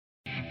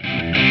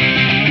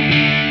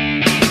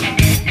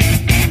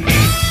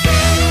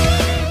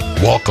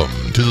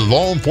to the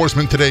Law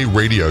Enforcement Today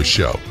radio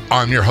show.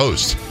 I'm your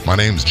host. My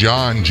name's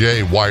John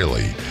J.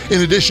 Wiley. In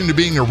addition to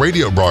being a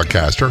radio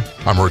broadcaster,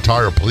 I'm a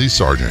retired police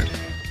sergeant.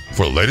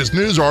 For the latest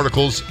news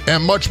articles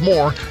and much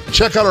more,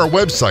 check out our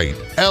website,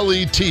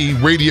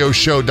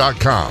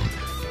 letradioshow.com.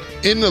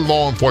 In the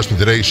Law Enforcement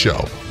Today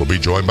show, we'll be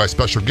joined by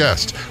special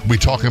guests. We'll be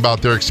talking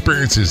about their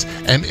experiences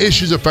and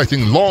issues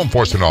affecting law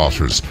enforcement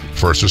officers,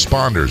 first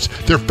responders,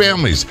 their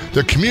families,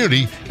 their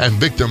community, and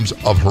victims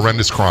of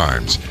horrendous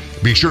crimes.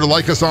 Be sure to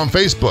like us on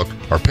Facebook.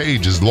 Our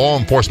page is Law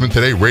Enforcement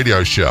Today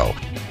Radio Show.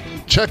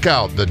 Check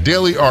out the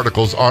daily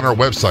articles on our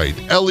website,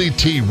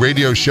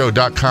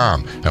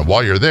 letradioshow.com. And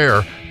while you're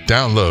there,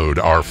 download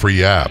our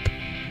free app.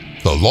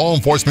 The Law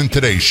Enforcement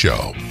Today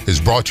show is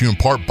brought to you in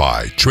part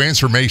by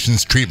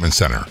Transformations Treatment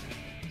Center.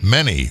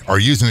 Many are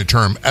using the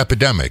term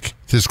epidemic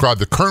to describe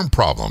the current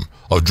problem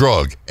of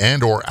drug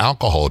and or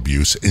alcohol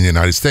abuse in the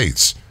United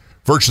States.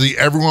 Virtually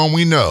everyone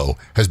we know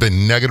has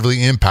been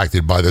negatively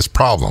impacted by this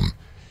problem.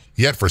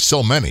 Yet for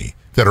so many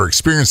that are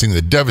experiencing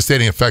the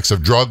devastating effects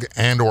of drug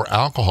and or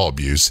alcohol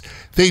abuse,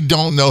 they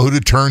don't know who to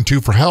turn to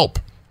for help.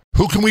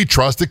 Who can we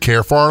trust to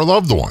care for our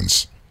loved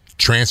ones?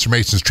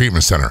 Transformations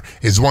Treatment Center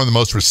is one of the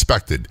most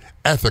respected,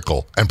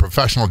 ethical, and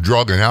professional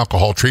drug and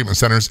alcohol treatment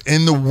centers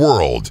in the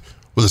world,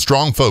 with a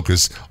strong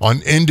focus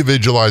on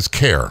individualized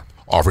care,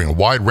 offering a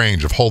wide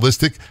range of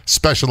holistic,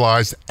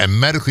 specialized, and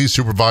medically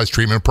supervised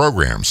treatment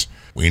programs.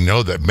 We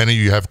know that many of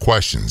you have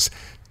questions.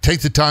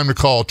 Take the time to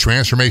call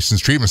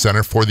Transformations Treatment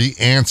Center for the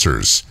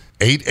answers.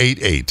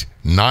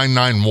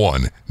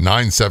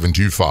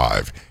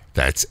 888-991-9725.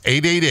 That's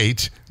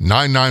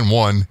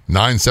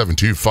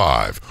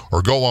 888-991-9725.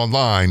 Or go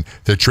online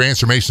to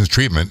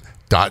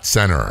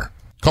transformationstreatment.center.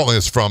 Calling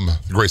us from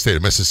the great state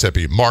of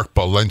Mississippi, Mark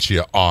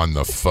Valencia on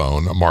the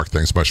phone. Mark,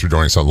 thanks so much for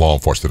joining us on Law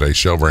Enforcement Today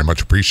show. Very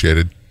much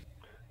appreciated.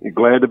 You're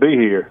glad to be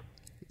here.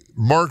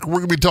 Mark, we're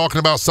going to be talking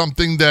about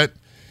something that,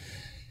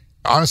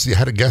 honestly, I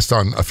had a guest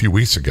on a few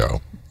weeks ago.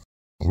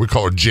 We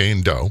call her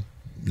Jane Doe.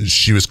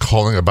 She was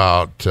calling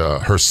about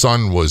her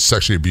son was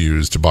sexually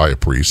abused by a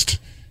priest.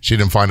 She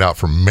didn't find out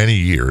for many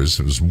years.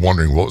 Was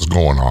wondering what was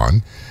going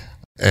on.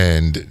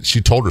 And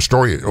she told her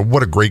story.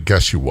 What a great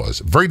guest she was.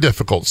 Very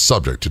difficult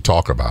subject to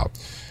talk about.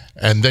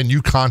 And then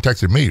you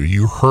contacted me.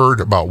 You heard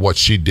about what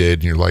she did.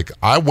 And you're like,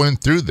 I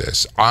went through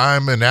this.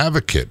 I'm an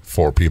advocate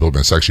for people who've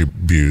been sexually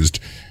abused.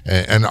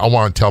 And I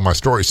want to tell my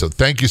story. So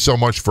thank you so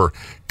much for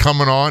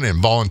coming on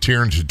and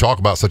volunteering to talk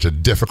about such a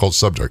difficult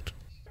subject.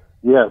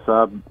 Yes,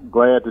 I'm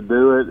glad to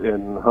do it.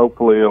 And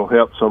hopefully it'll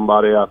help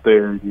somebody out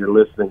there in your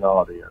listening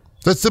audience.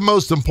 That's the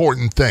most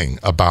important thing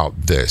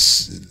about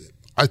this.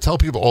 I tell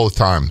people all the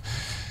time,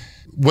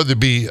 whether it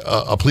be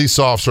a police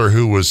officer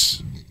who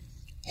was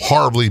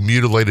horribly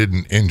mutilated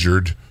and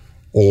injured,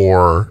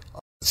 or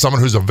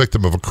someone who's a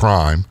victim of a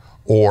crime,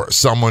 or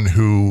someone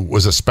who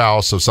was a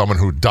spouse of someone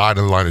who died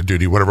in the line of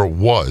duty, whatever it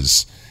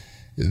was,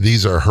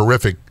 these are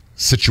horrific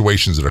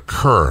situations that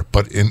occur.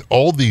 But in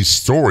all these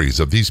stories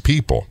of these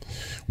people,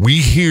 we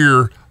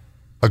hear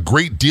a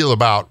great deal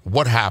about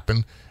what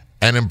happened,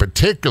 and in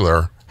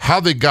particular, how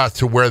they got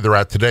to where they're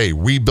at today,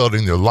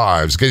 rebuilding their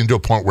lives, getting to a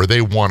point where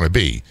they want to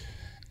be.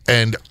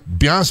 And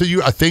be honest with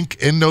you, I think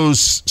in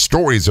those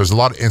stories, there's a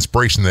lot of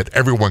inspiration that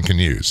everyone can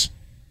use.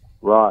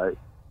 Right.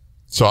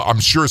 So I'm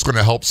sure it's going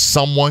to help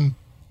someone,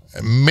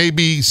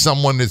 maybe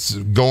someone that's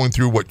going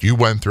through what you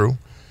went through,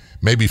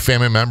 maybe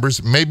family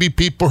members, maybe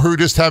people who are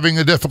just having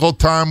a difficult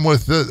time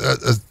with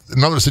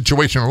another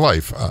situation in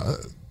life.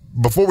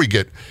 Before we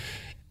get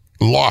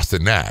lost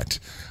in that,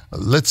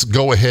 let's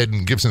go ahead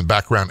and give some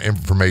background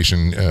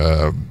information.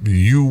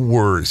 You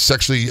were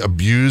sexually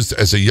abused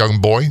as a young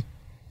boy?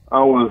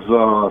 I was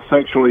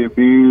sexually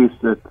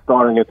abused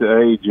starting at the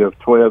age of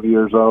 12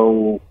 years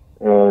old,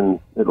 and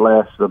it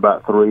lasted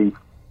about three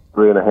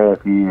and a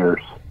half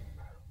years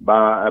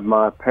by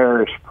my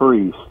parish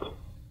priest.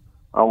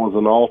 I was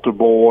an altar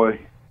boy,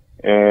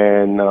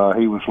 and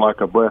he was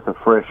like a breath of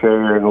fresh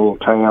air in a little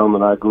town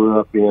that I grew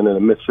up in the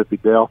Mississippi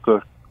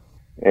Delta.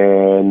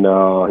 And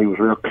he was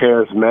real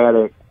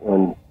charismatic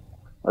and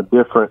a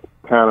different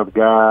kind of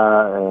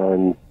guy,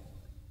 and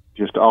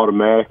just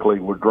automatically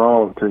were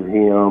drawn to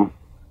him,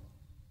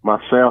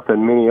 myself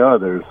and many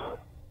others.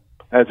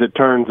 As it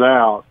turns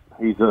out,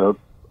 he's a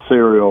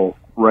serial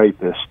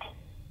rapist,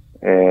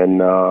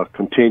 and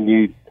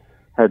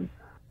had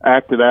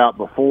acted out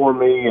before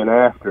me and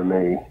after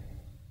me,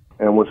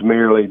 and was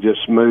merely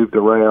just moved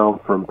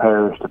around from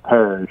parish to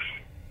parish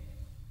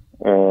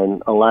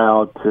and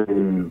allowed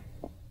to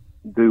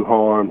do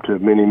harm to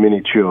many,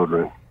 many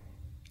children.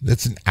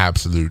 It's an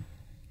absolute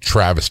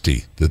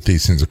travesty that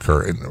these things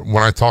occur. And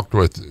when I talked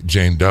with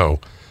Jane Doe,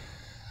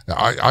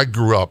 I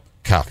grew up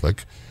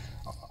Catholic.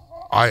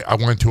 I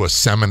went to a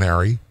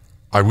seminary.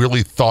 I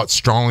really thought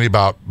strongly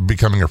about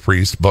becoming a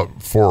priest,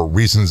 but for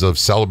reasons of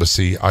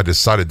celibacy, I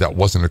decided that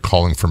wasn't a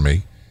calling for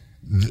me.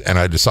 And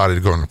I decided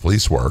to go into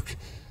police work.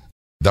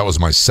 That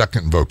was my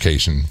second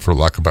vocation, for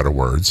lack of better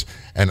words.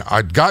 And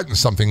I'd gotten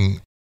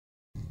something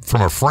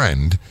from a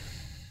friend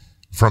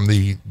from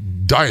the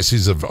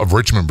Diocese of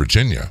Richmond,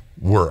 Virginia,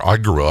 where I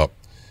grew up.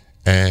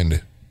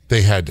 And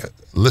they had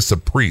lists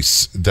of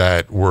priests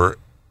that were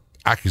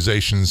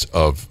accusations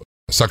of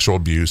sexual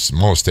abuse,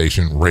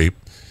 molestation, rape,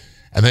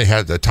 and they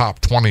had the top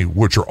 20,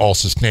 which are all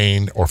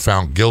sustained or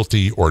found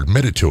guilty or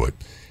admitted to it.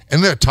 In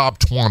that top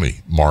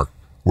 20, Mark,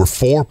 were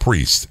 4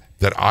 priests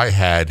that I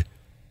had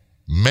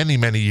many,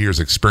 many years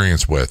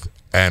experience with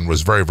and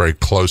was very, very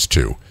close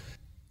to.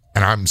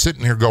 And I'm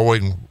sitting here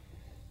going,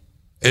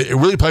 it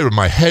really played with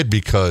my head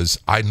because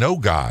I know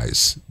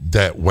guys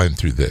that went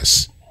through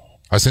this.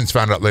 I since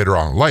found out later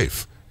on in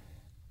life,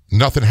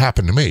 nothing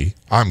happened to me.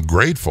 I'm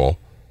grateful,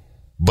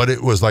 but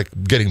it was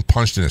like getting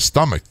punched in the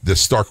stomach,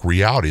 this stark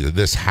reality that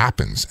this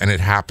happens, and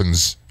it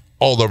happens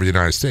all over the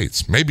United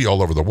States, maybe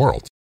all over the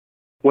world.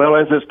 Well,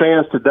 as it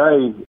stands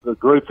today, the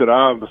group that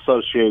I'm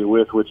associated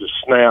with, which is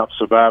SNAP,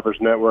 Survivors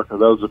Network of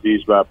Those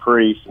Abused by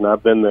Priests, and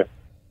I've been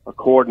a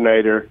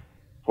coordinator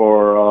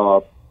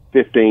for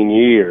 15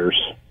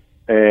 years,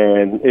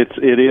 and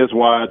it is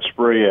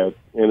widespread,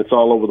 and it's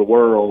all over the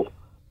world.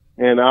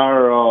 And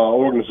our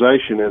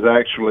organization has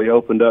actually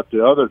opened up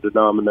to other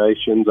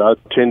denominations. I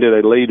attended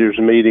a leaders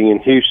meeting in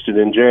Houston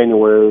in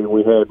January.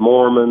 We had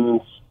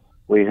Mormons,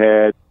 we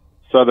had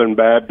Southern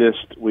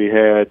Baptist, we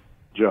had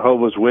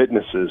Jehovah's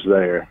Witnesses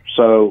there.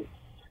 So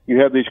you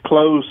have these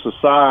closed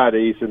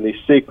societies and these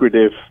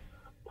secretive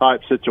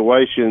type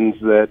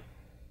situations that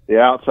the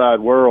outside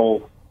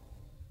world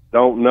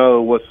don't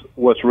know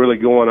what's really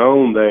going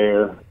on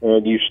there,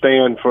 and you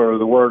stand for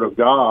the Word of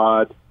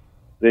God,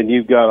 then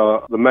you've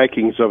got the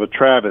makings of a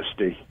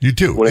travesty. You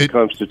do. When it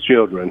comes to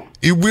children.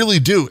 You really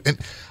do. And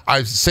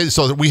I say this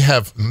so that we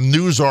have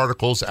news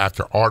articles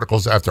after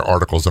articles after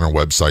articles on our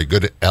website. Go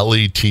to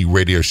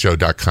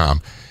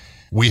letradioshow.com.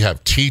 We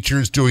have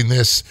teachers doing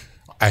this.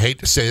 I hate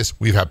to say this.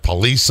 We've had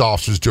police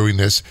officers doing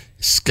this,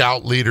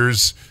 scout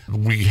leaders.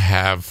 We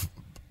have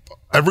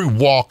every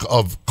walk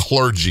of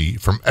clergy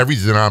from every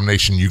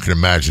denomination you can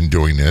imagine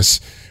doing this.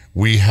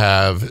 We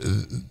have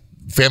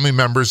family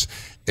members.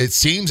 It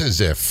seems as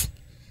if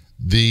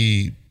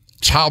the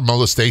child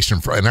molestation,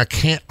 and I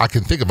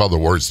can think of other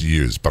words to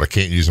use, but I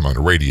can't use them on the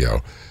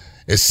radio.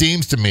 It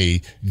seems to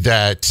me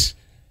that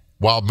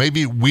while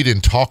maybe we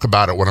didn't talk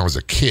about it when I was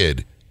a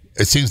kid,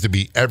 it seems to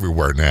be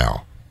everywhere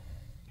now.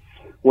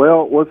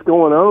 Well, what's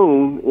going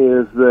on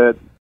is that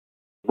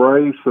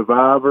brave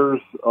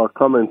survivors are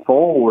coming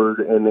forward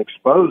and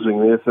exposing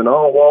this in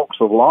all walks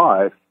of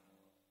life.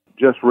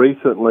 Just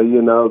recently,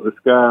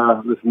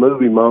 this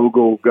movie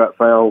mogul got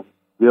found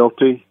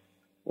guilty,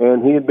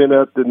 and he had been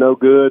up to no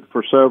good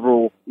for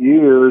several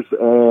years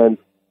and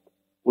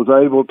was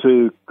able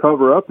to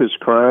cover up his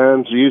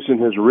crimes using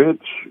his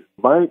rich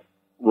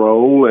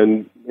bankroll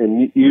and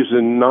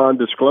using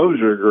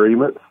non-disclosure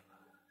agreements.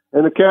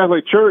 And the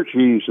Catholic Church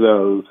used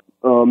those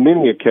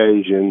many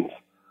occasions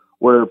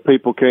where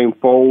people came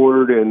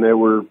forward and there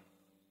were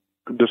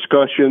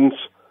discussions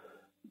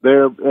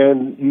there,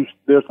 and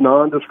there's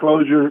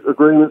non-disclosure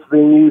agreements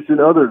being used in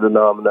other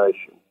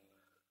denominations.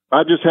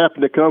 I just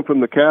happen to come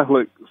from the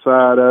Catholic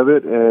side of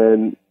it,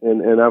 and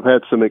I've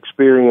had some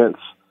experience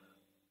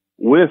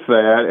with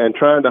that, and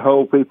trying to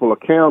hold people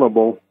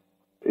accountable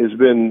has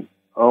been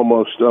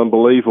almost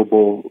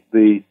unbelievable,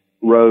 the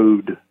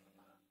road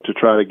to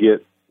try to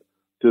get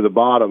to the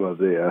bottom of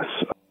this.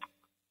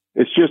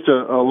 It's just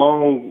a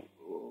long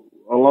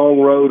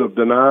road of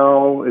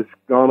denial. It's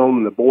gone on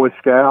in the Boy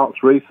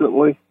Scouts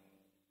recently.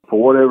 For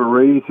whatever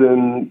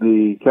reason,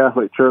 the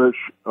Catholic Church,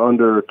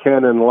 under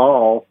canon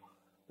law,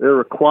 they're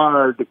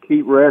required to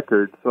keep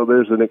records. So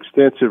there's an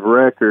extensive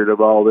record of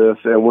all this.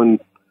 And when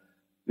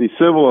the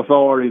civil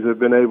authorities have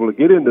been able to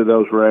get into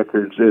those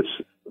records,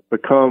 it's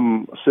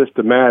become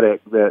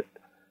systematic that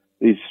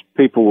these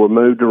people were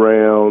moved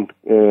around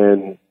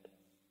and,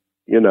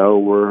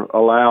 were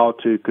allowed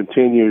to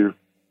continue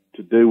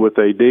to do what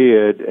they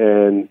did.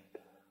 And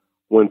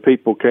when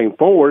people came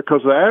forward,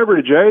 because the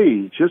average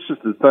age, this is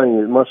the thing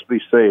that must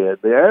be said,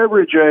 the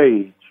average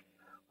age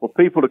for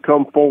people to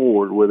come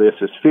forward with this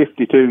is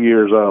 52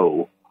 years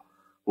old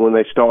when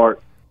they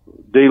start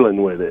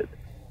dealing with it.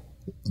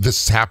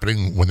 This is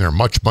happening when they're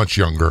much, much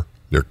younger.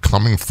 They're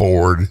coming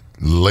forward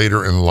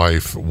later in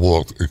life.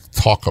 We'll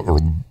talk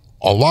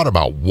a lot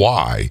about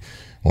why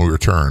when we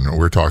return.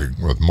 We're talking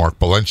with Mark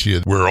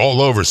Valencia. We're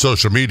all over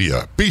social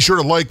media. Be sure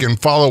to like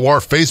and follow our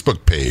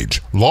Facebook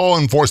page, Law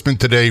Enforcement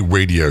Today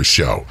Radio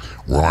Show.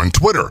 We're on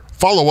Twitter.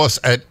 Follow us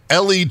at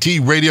LET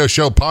Radio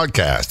Show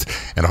Podcast.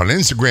 And on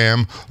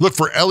Instagram, look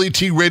for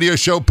LET Radio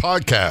Show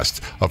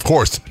Podcast. Of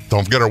course,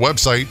 don't forget our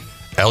website,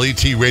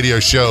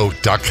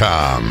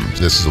 letradioshow.com.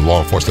 This is the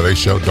Law Enforcement Today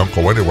Show. Don't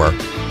go anywhere.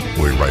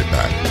 We'll be right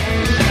back.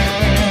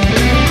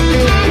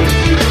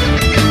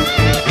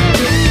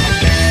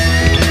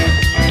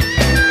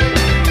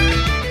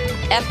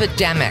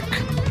 Epidemic,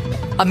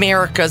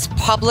 America's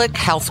public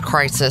health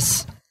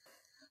crisis.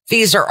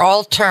 These are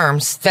all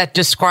terms that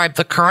describe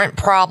the current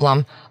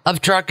problem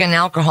of drug and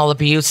alcohol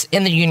abuse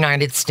in the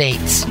United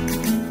States.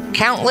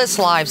 Countless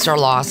lives are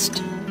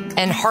lost,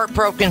 and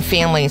heartbroken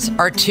families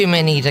are too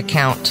many to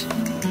count.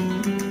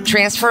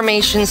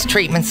 Transformations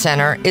Treatment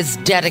Center is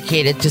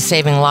dedicated to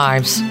saving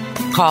lives.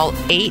 Call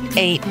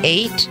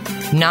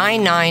 888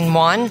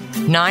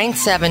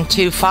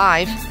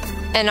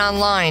 991-9725 and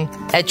online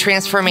at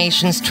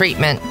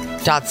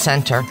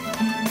transformationstreatment.center.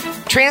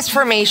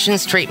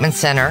 Transformations Treatment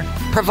Center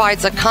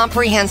provides a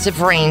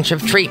comprehensive range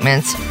of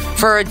treatments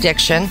for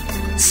addiction,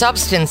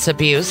 substance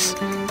abuse,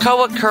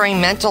 co-occurring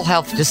mental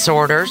health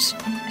disorders,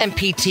 and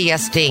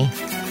PTSD.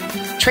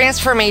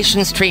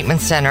 Transformations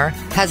Treatment Center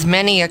has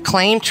many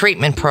acclaimed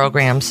treatment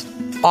programs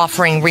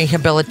offering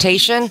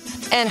rehabilitation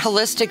and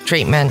holistic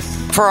treatment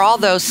for all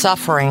those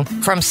suffering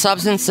from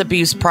substance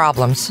abuse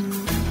problems.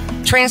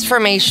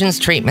 Transformations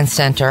Treatment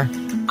Center.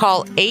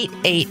 Call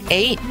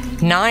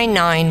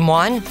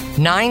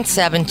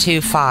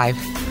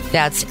 888-991-9725.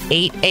 That's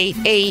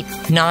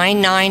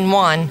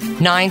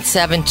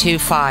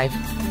 888-991-9725.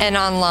 And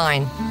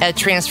online at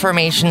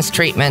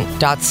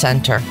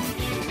transformationstreatment.center.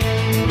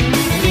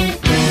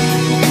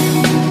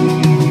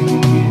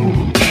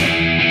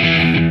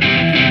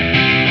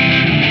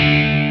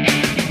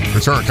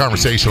 Return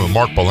conversation with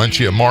Mark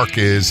Valencia. Mark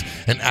is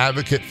an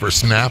advocate for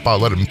SNAP. I'll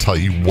let him tell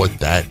you what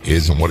that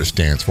is and what it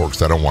stands for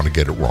because I don't want to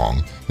get it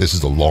wrong. This is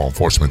the Law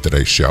Enforcement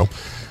Today show.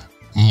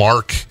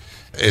 Mark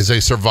is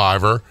a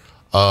survivor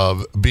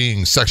of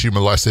being sexually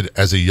molested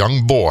as a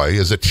young boy,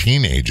 as a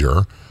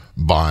teenager,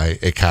 by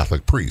a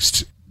Catholic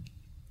priest.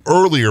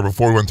 Earlier,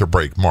 before we went to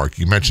break, Mark,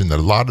 you mentioned that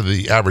a lot of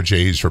the average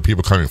age for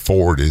people coming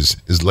forward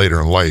is later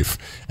in life,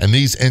 and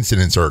these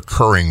incidents are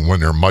occurring when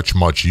they're much,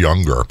 much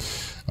younger.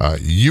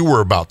 You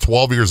were about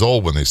 12 years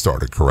old when they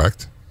started,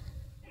 correct?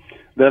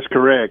 That's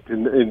correct.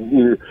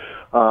 And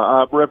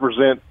I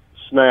represent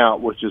SNAP,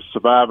 which is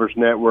Survivors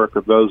Network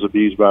of Those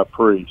Abused by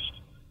Priests.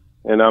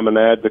 And I'm an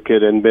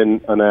advocate and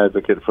been an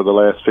advocate for the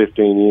last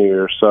 15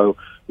 years. So,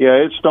 yeah,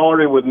 it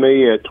started with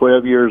me at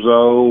 12 years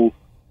old.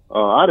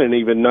 I didn't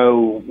even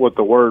know what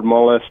the word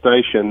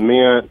molestation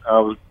meant.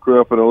 I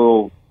grew up in a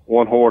little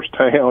one-horse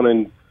town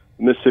in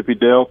Mississippi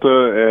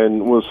Delta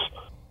and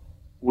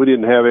we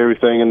didn't have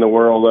everything in the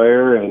world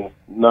there and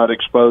not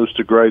exposed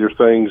to greater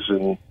things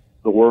in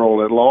the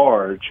world at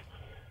large.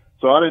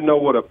 So I didn't know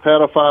what a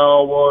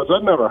pedophile was.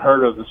 I'd never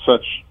heard of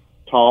such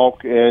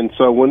talk. And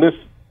so when this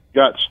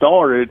got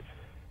started,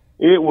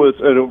 it was,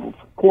 and of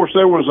course,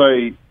 there was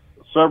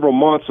several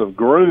months of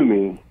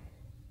grooming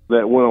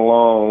that went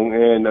along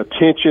and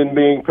attention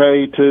being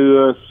paid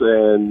to us.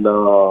 And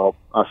I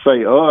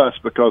say us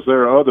because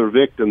there are other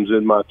victims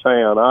in my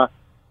town.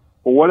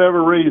 For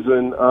whatever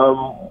reason, I'm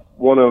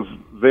one of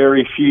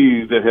very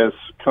few that has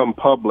come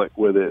public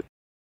with it.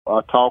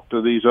 I talk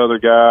to these other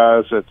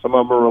guys, and some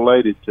of them are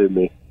related to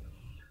me.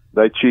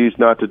 They choose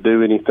not to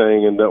do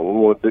anything and don't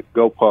want to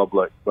go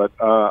public. But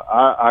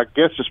I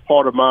guess it's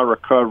part of my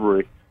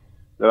recovery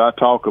that I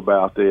talk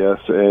about this,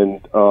 and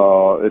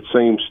it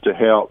seems to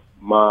help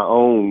my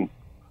own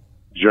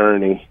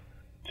journey.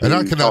 And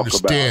I can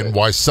understand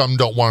why some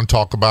don't want to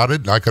talk about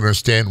it. I can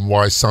understand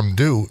why some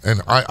do.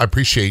 And I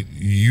appreciate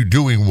you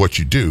doing what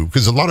you do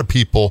because a lot of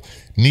people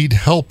need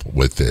help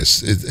with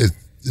this. Is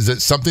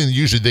it something that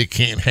usually they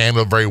can't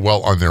handle very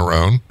well on their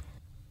own?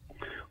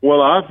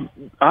 Well,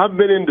 I've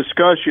been in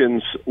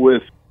discussions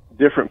with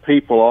different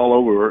people all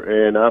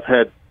over, and I've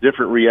had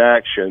different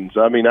reactions.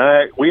 I mean,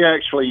 we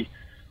actually,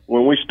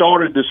 when we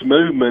started this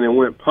movement and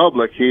went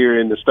public here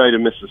in the state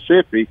of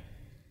Mississippi,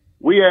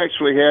 we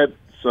actually had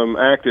some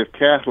active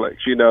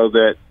Catholics,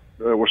 that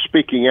were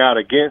speaking out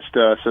against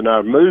us and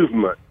our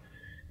movement.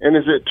 And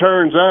as it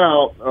turns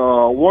out,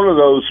 one of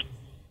those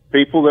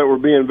people that were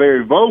being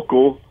very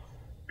vocal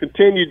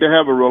continued to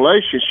have a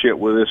relationship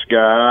with this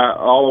guy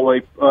all the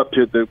way up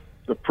to the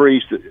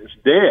priest's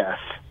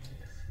death.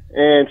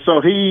 And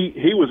so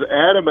he was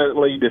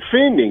adamantly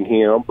defending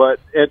him, but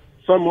at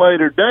some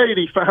later date,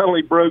 he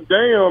finally broke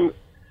down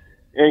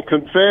and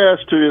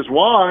confessed to his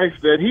wife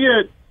that he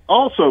had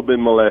also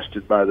been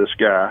molested by this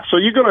guy. So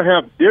you're going to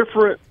have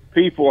different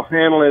people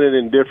handling it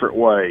in different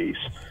ways.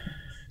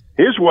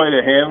 His way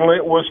to handle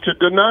it was to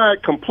deny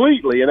it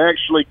completely and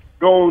actually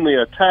go on the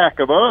attack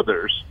of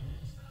others.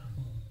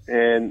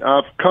 And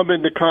I've come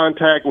into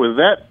contact with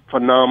that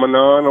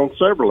phenomenon on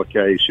several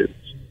occasions.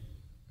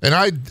 And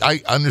I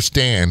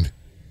understand.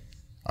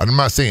 I'm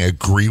not saying I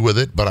agree with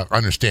it, but I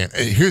understand.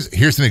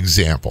 Here's an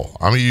example.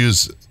 I'm going to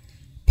use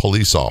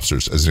police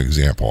officers as an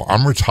example.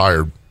 I'm a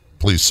retired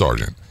police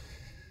sergeant.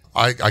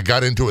 I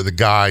got into it with a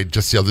guy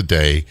just the other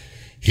day.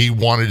 He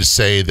wanted to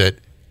say that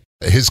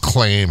his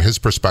claim, his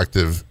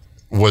perspective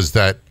was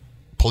that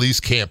police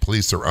can't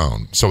police their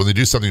own. So when they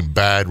do something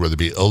bad, whether it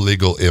be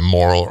illegal,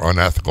 immoral, or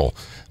unethical,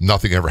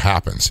 nothing ever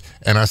happens.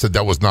 And I said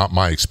that was not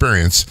my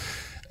experience.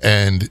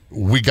 And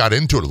we got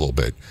into it a little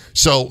bit.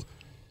 So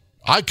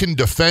I can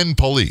defend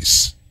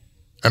police,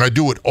 and I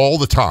do it all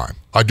the time.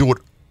 I do it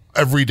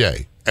every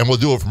day, and we'll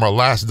do it from our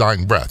last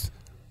dying breath.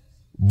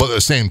 But at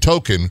the same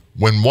token,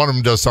 when one of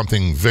them does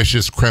something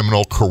vicious,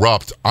 criminal,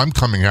 corrupt, I'm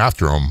coming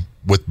after them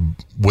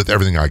with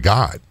everything I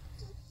got.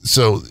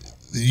 So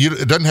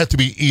it doesn't have to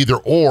be either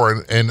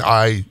or. And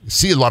I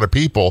see a lot of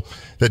people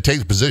that take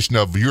the position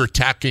of you're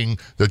attacking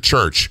the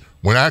church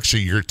when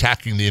actually you're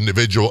attacking the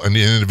individual and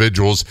the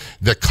individuals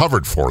that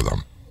covered for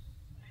them.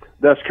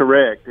 That's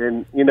correct.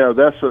 And,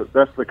 that's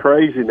the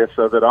craziness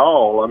of it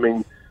all. I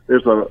mean,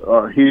 there's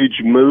a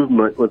huge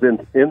movement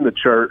in the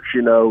church,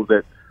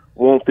 that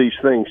want these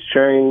things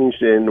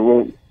changed and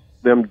want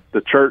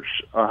the church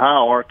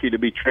hierarchy to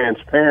be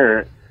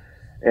transparent.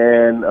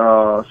 And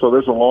so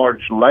there's a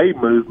large lay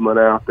movement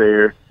out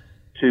there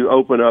to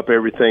open up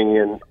everything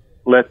and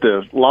let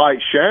the light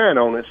shine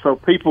on it so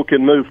people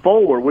can move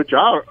forward, which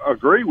I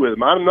agree with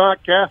them. I'm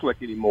not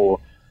Catholic anymore.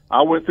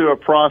 I went through a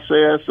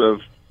process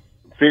of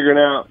figuring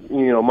out,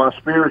 my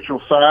spiritual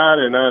side,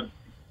 and I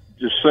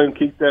just soon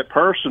keep that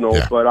personal,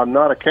 but I'm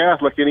not a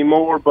Catholic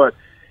anymore. But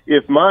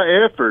if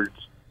my efforts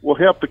will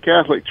help the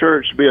Catholic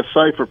Church be a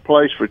safer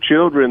place for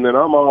children, then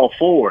I'm all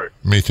for it.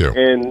 Me too.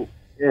 And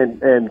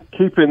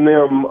keeping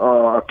them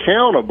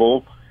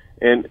accountable,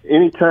 and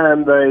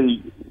anytime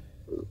they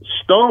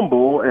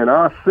stumble and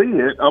I see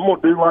it, I'm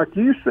going to do like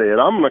you said.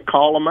 I'm going to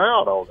call them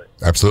out on it.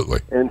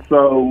 Absolutely. And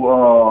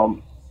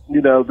so,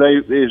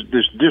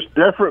 there's just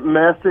different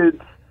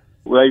methods.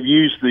 They've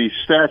used the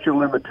statute of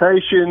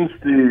limitations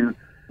to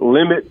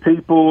limit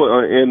people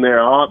in their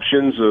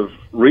options of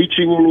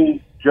reaching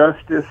any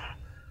justice.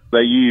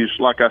 They use,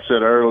 like I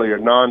said earlier,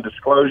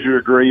 non-disclosure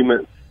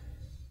agreements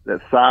that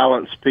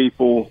silence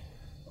people.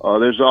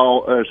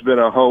 There's been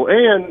a whole,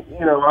 and,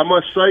 I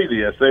must say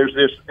this, there's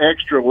this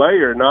extra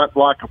layer, not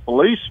like a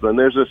policeman,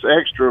 there's this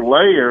extra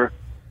layer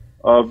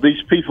of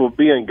these people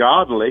being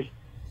godly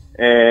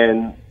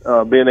and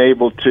being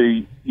able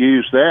to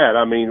use that.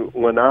 I mean,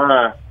 when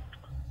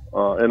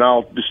and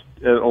I'll just,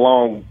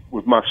 along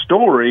with my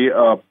story,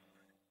 I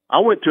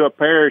went to a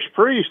parish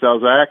priest. I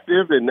was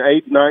active in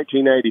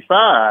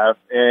 1985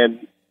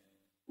 and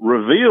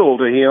revealed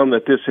to him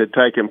that this had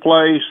taken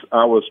place.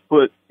 I was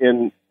put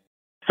in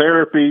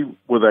therapy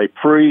with a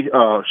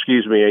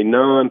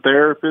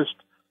non-therapist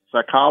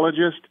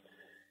psychologist.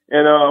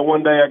 And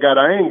one day I got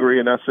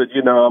angry and I said,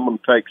 I'm going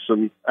to take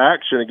some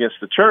action against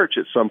the church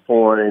at some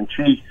point. And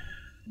she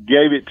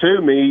gave it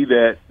to me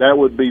that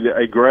would be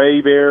a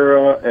grave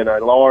error and a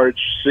large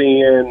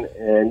sin,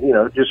 and,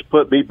 just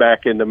put me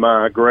back into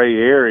my gray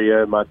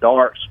area, my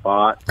dark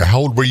spot. How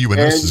old were you when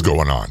this is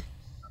going on?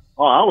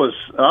 Oh, I was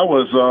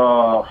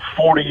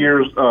 40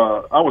 years.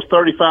 I was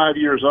 35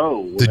 years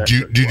old. Did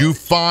you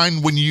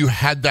find when you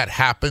had that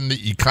happen that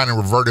you kind of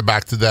reverted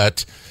back to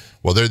that?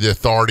 Well, they're the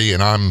authority,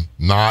 and I'm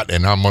not,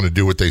 and I'm going to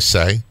do what they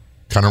say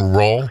kind of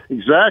role?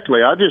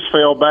 Exactly. I just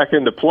fell back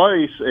into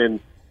place, and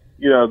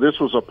this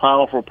was a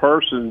powerful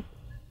person,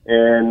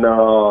 and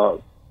I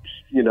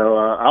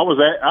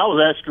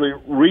was actually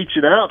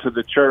reaching out to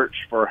the church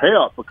for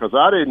help because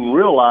I didn't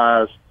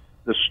realize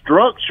the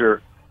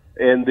structure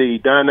and the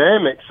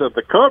dynamics of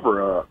the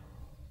cover-up.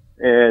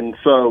 And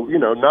so,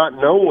 not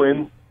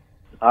knowing,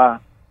 I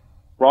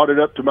brought it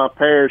up to my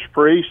parish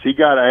priest. He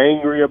got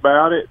angry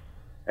about it,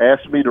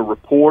 asked me to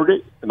report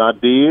it, and I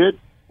did.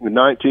 In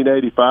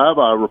 1985,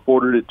 I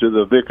reported it to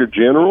the Vicar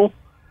General.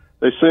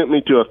 They sent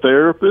me to a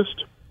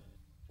therapist.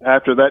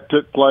 After that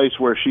took place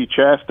where she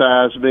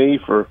chastised me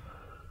for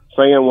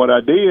saying what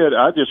I did,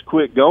 I just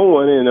quit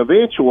going, and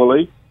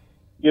eventually,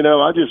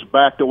 I just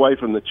backed away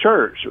from the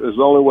church. It was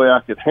the only way I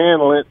could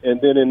handle it. And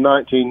then in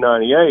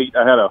 1998,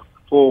 I had a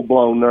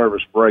full-blown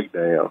nervous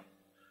breakdown.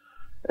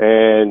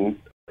 And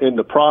in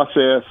the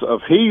process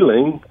of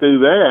healing through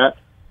that,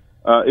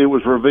 it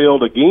was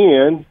revealed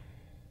again.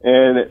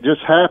 And it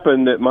just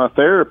happened that my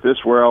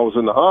therapist, where I was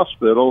in the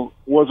hospital,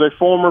 was a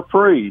former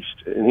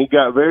priest. And he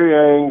got very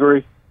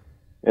angry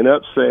and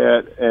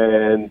upset.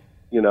 And,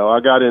 I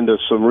got into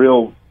some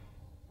real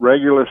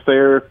regular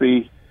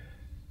therapy,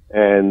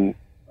 and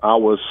I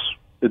was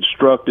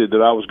instructed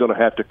that I was going to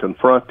have to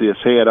confront this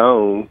head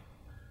on.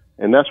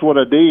 And that's what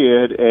I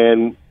did.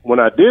 And when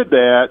I did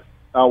that,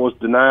 I was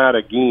denied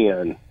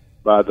again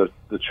by the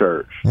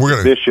church.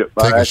 The bishop.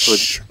 I actually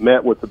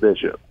met with the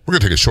bishop. We're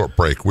going to take a short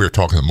break. We're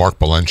talking to Mark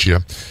Valencia.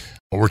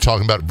 We're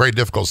talking about a very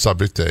difficult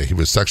subject. He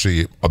was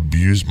sexually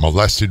abused,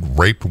 molested,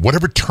 raped,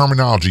 whatever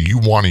terminology you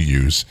want to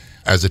use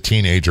as a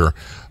teenager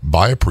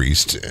by a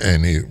priest.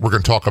 And we're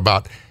going to talk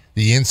about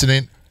the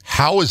incident,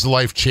 how his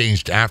life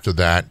changed after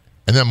that,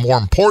 and then more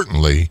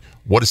importantly,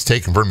 what it's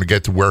taken for him to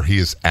get to where he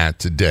is at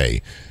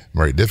today.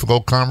 Very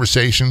difficult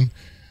conversation,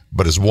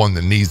 but it's one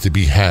that needs to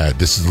be had.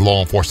 This is the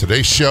Law Enforcement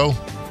Today show.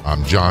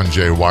 I'm John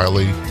J.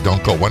 Wiley.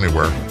 Don't go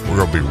anywhere.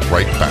 We're going to be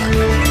right back.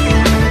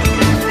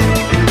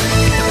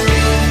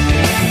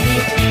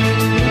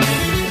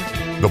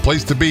 The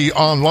place to be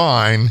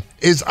online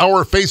is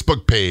our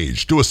Facebook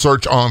page. Do a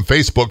search on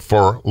Facebook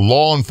for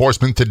Law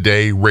Enforcement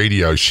Today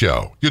radio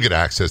show. You'll get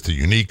access to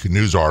unique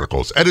news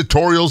articles,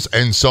 editorials,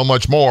 and so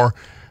much more.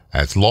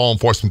 That's Law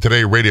Enforcement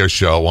Today radio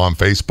show on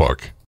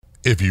Facebook.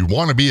 If you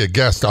want to be a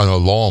guest on a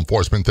Law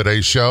Enforcement Today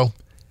show,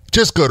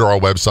 just go to our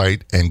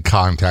website and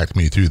contact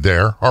me through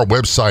there. Our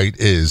website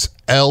is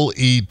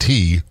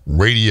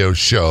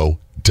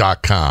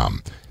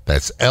letradioshow.com.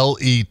 That's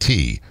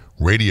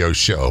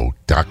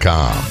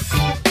letradioshow.com.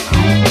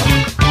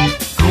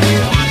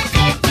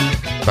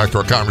 Back to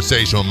our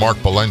conversation with Mark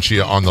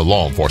Valencia on the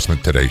Law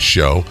Enforcement Today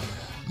show.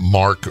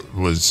 Mark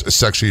was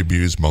sexually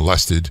abused,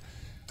 molested,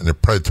 in a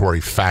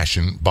predatory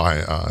fashion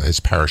by his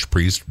parish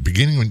priest,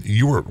 beginning when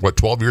you were,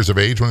 12 years of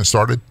age when it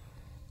started?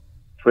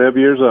 12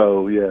 years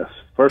old, yes.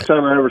 First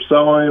time I ever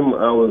saw him,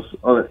 I was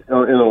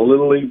in a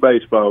Little League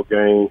baseball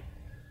game,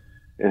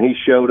 and he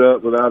showed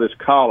up without his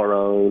collar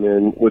on,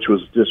 and which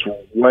was just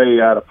way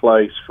out of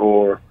place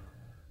for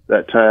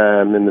that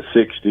time in the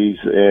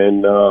 60s.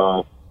 And,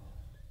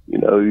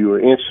 you were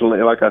instantly,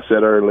 like I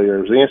said earlier,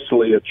 it was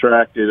instantly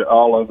attracted.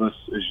 All of us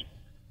as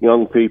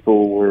young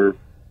people were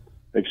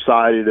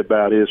excited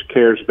about his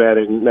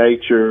charismatic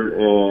nature,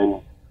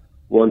 and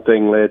one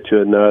thing led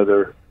to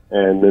another,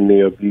 and then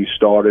the abuse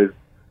started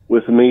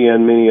with me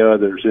and many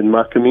others in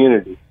my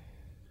community.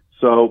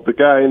 So the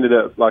guy ended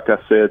up, like I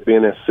said,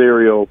 being a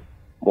serial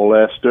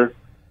molester,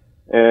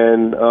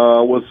 and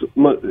was,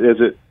 as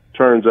it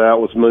turns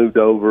out, was moved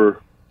over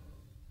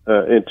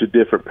into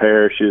different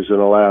parishes and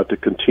allowed to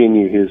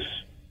continue his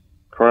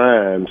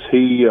crimes.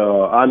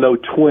 I know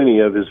 20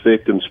 of his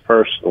victims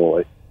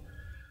personally.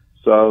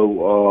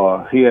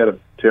 So he had a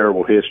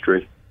terrible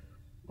history.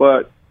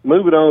 But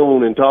moving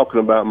on and talking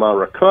about my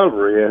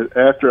recovery,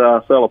 after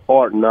I fell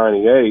apart in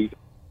 98,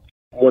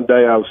 one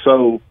day I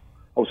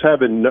was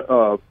having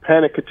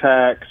panic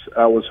attacks.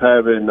 I was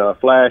having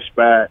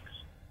flashbacks,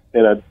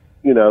 and I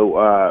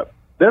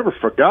never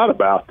forgot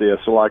about this.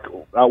 Like,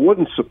 I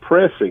wasn't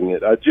suppressing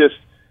it.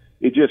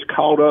 It just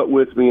caught up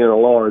with me in a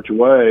large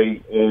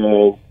way,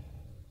 and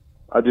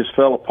I just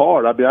fell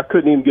apart. I mean, I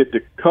couldn't even get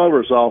the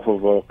covers off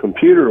of a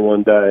computer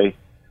one day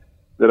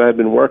that I'd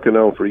been working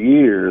on for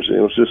years. It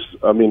was just,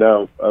 I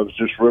was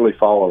just really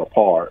falling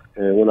apart.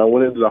 And when I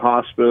went into the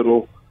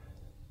hospital,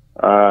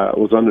 I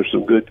was under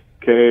some good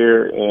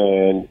care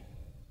and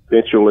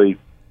eventually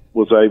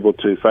was able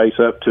to face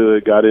up to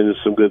it, got into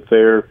some good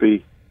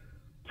therapy,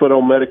 put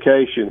on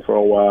medication for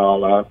a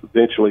while. I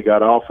eventually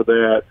got off of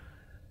that.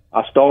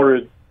 I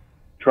started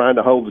trying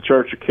to hold the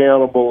church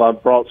accountable. I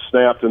brought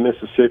SNAP to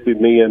Mississippi,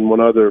 me and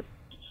one other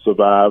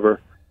survivor,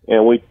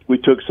 and we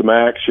took some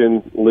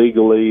action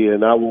legally,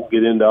 and I won't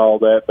get into all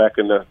that back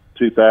in the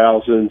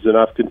 2000s, and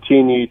I've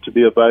continued to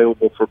be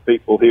available for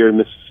people here in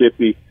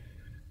Mississippi.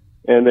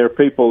 And there are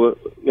people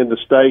in the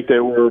state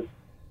that were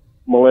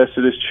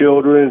molested as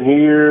children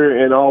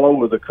here and all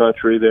over the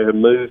country that have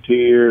moved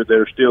here.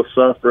 They're still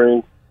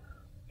suffering.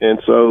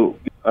 And so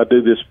I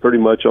do this pretty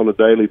much on a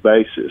daily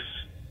basis.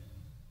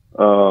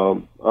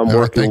 I'm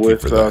working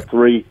with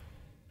 3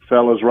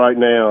 fellows right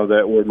now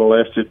that were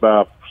molested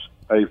by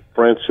a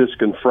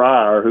Franciscan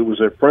friar who was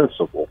their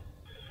principal.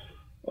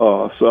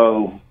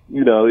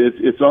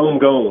 It's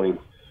ongoing.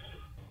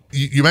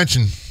 You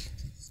mentioned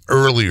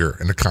earlier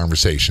in the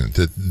conversation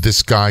that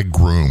this guy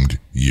groomed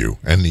you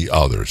and the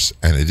others,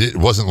 and it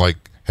wasn't like,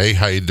 hey,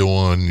 how you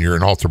doing? You're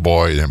an altar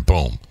boy, and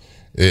boom.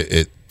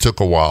 It took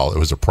a while. It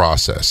was a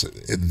process.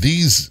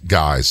 These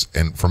guys,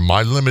 and from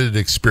my limited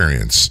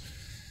experience,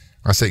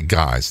 I say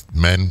guys,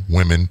 men,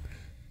 women,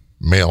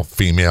 male,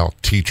 female,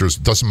 teachers,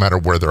 doesn't matter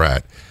where they're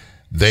at.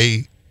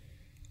 They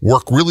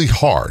work really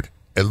hard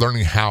at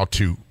learning how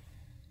to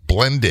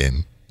blend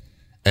in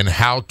and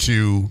how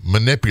to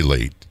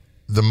manipulate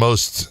the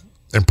most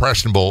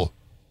impressionable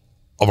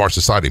of our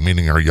society,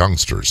 meaning our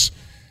youngsters.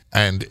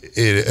 And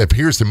it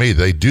appears to me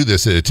they do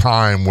this at a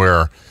time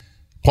where,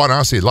 quite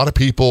honestly, a lot of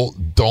people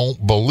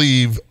don't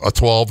believe a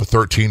 12,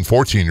 13,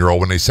 14-year-old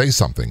when they say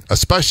something.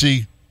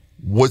 Especially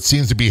what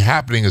seems to be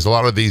happening is a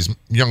lot of these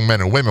young men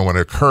and women, when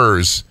it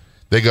occurs,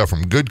 they go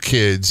from good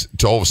kids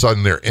to all of a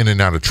sudden they're in and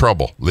out of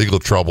trouble, legal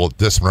trouble,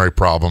 disciplinary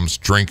problems,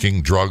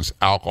 drinking, drugs,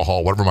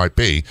 alcohol, whatever it might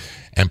be.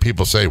 And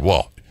people say,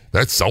 well,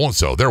 that's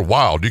so-and-so. They're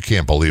wild. You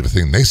can't believe a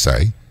thing they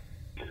say.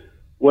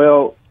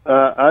 Well,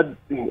 I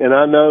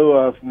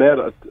know I've met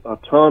a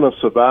ton of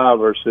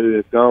survivors who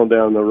have gone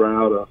down the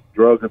route of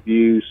drug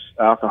abuse,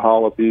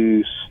 alcohol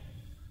abuse.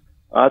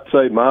 I'd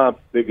say my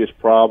biggest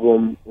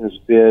problem has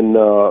been,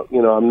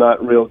 I'm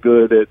not real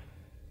good at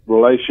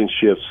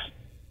relationships,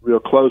 real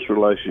close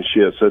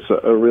relationships. It's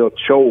a real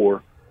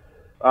chore.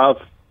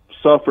 I've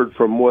suffered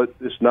from what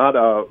is not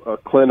a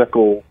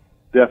clinical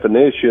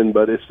definition,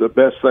 but it's the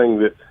best thing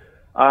that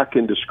I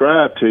can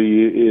describe to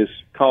you is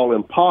called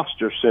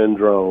imposter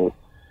syndrome.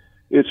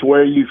 It's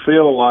where you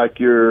feel like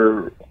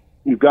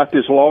you've got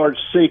this large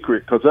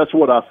secret, because that's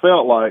what I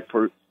felt like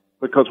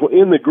because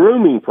in the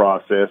grooming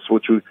process,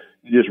 which you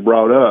just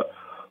brought up,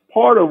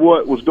 part of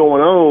what was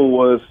going on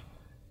was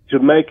to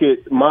make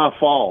it my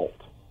fault,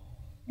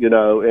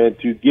 and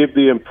to give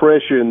the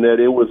impression that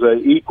it was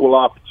an equal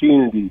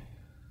opportunity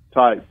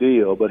type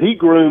deal. But he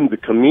groomed the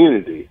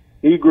community.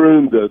 He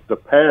groomed the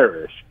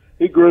parish.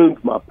 He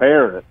groomed my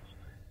parents.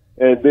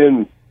 And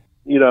then,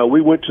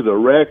 we went to the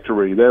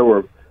rectory.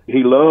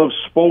 He loved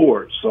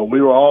sports, so we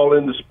were all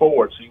into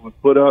sports. He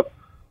would put up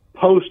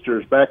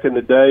posters back in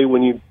the day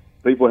when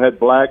people had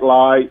black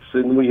lights,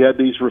 and we had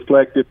these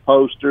reflective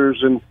posters,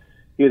 and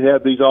he'd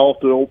have these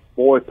altar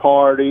boy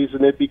parties,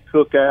 and there'd be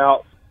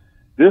cookouts.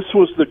 This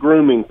was the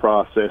grooming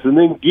process. And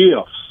then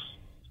gifts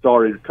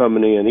started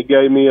coming in. He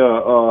gave me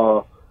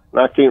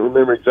I can't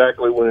remember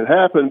exactly when it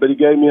happened, but he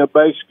gave me a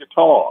bass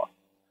guitar,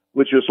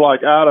 which was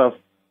like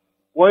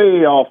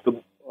way off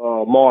the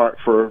mark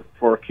for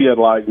a kid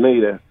like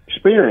me to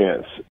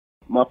experience.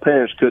 My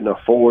parents couldn't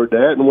afford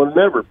that and would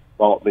never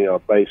bought me a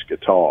bass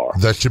guitar.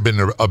 That should have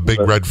been a big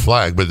red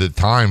flag, but at the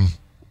time,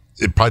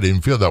 it probably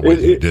didn't feel that way,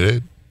 did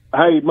it?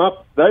 Hey,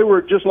 they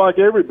were just like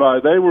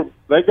everybody.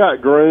 They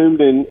got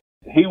groomed, and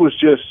he was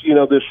just,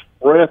 this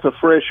breath of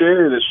fresh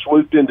air that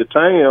swooped into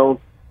town,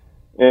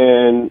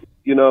 and,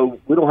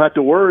 we don't have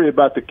to worry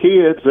about the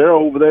kids. They're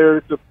over there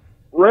at the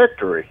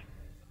rectory.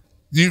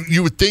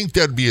 You would think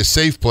that'd be a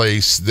safe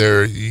place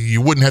there.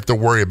 You wouldn't have to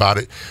worry about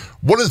it.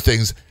 One of the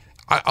things,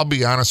 I'll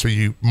be honest with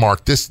you,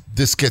 Mark, this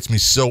gets me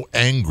so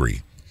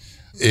angry,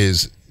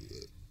 is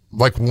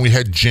like when we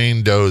had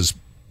Jane Doe's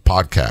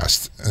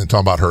podcast and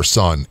talking about her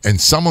son,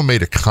 and someone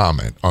made a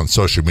comment on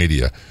social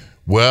media.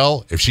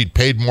 Well, if she'd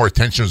paid more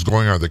attention to what was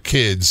going on with the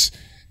kids,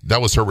 that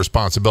was her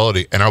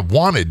responsibility. And I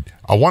wanted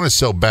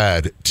so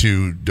bad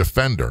to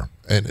defend her,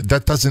 and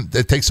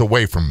that takes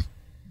away from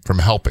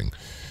helping.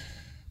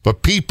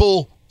 But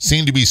people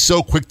seem to be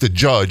so quick to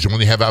judge when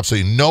they have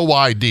absolutely no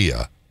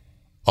idea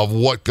of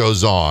what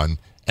goes on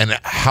and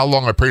how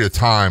long a period of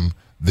time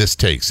this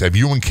takes. Have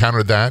you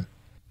encountered that?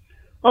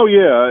 Oh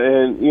yeah,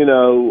 and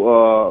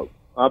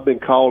I've been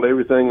called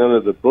everything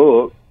under the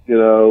book.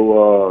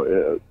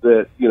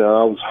 That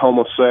I was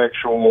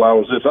homosexual. I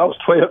was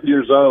 12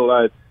 years old.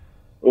 I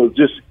was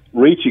just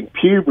reaching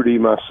puberty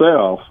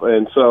myself,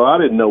 and so I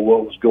didn't know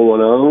what was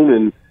going on.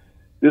 And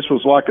this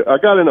was like I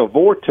got in a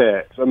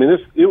vortex. I mean,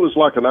 it was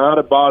like an out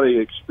of body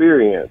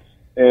experience,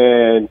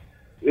 and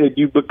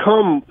you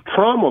become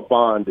trauma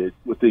bonded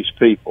with these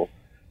people.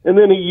 And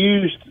then he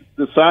used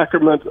the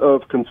sacrament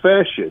of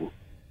confession,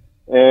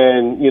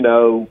 and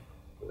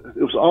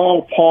it was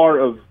all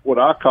part of what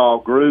I call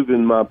groove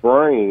in my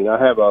brain. I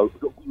have a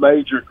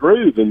major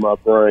groove in my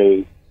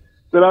brain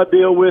that I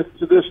deal with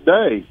to this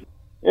day.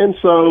 And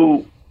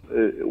so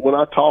when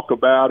I talk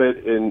about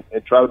it and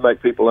try to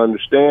make people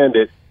understand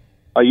it,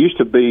 I used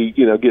to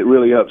get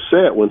really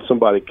upset when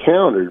somebody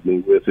countered me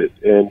with it.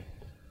 And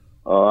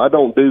I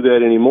don't do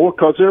that anymore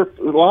because there are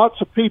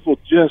lots of people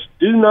just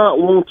do not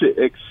want to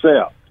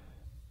accept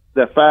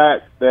the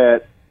fact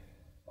that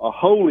a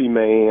holy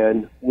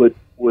man would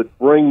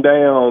bring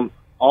down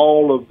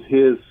all of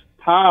his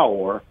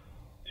power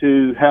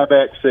to have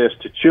access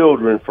to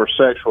children for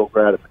sexual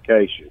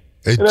gratification.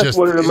 And that's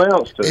what it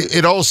amounts to.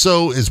 It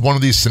also is one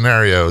of these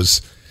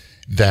scenarios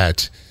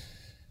that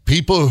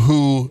people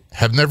who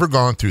have never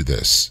gone through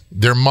this,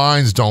 their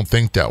minds don't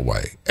think that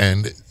way,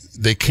 and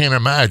they can't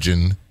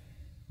imagine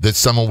that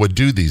someone would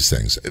do these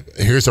things.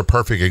 Here's a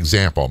perfect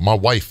example. My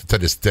wife to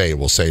this day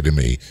will say to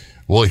me,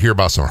 we'll hear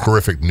about some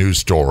horrific news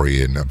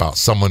story and about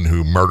someone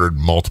who murdered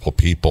multiple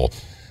people.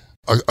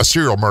 A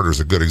serial murder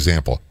is a good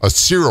example. A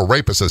serial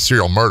rapist, a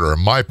serial murderer, in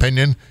my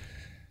opinion,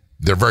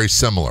 they're very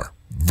similar.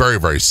 Very,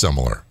 very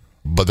similar.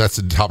 But that's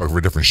a topic for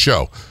a different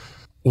show.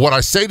 What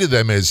I say to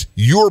them is,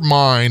 your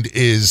mind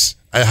is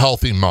a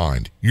healthy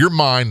mind. Your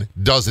mind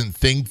doesn't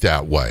think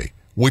that way,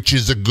 which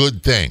is a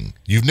good thing.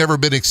 You've never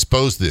been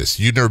exposed to this.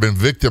 You've never been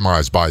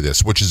victimized by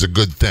this, which is a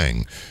good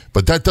thing.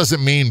 But that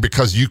doesn't mean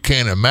because you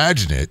can't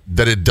imagine it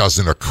that it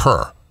doesn't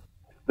occur.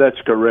 That's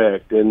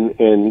correct. And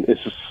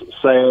it's a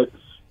sad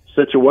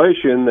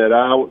situation that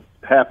I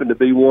happened to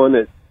be one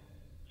that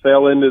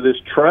fell into this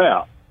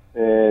trap.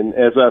 And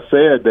as I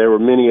said, there were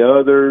many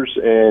others,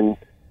 and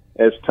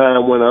as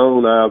time went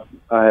on,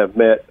 I have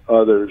met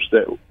others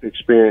that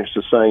experienced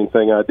the same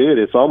thing I did.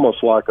 It's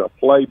almost like a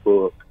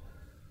playbook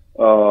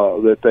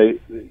that they,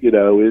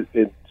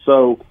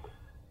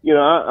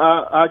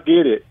 I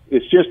get it.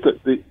 It's just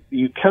that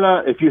you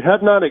cannot, if you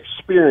have not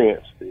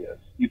experienced this,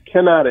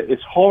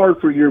 it's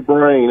hard for your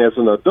brain as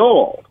an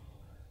adult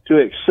to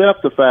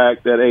accept the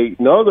fact that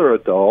another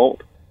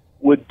adult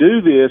would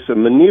do this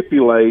and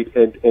manipulate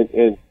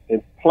and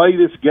play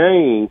this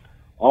game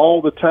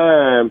all the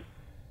time,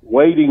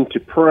 waiting to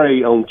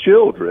prey on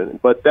children.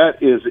 But that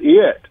is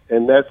it,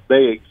 and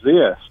they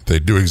exist. They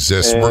do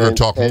exist. We're going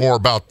to talk more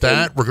about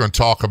that. We're going to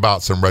talk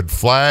about some red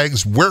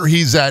flags, where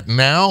he's at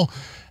now,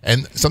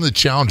 and some of the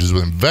challenges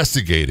with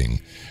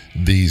investigating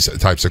these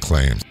types of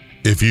claims.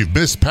 If you've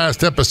missed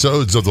past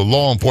episodes of the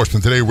Law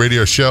Enforcement Today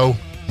radio show,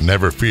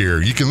 never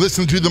fear. You can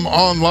listen to them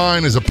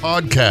online as a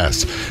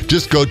podcast.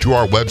 Just go to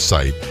our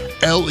website,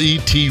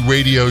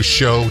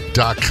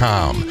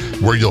 letradioshow.com,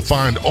 where you'll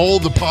find all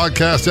the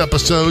podcast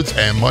episodes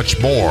and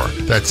much more.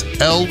 That's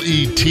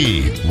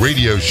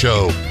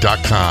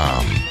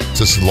letradioshow.com.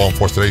 This is the Law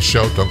Enforcement Today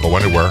show. Don't go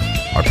anywhere.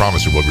 I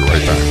promise you we'll be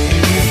right back.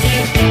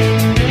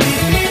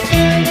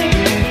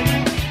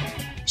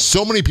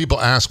 So many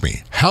people ask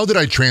me, how did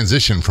I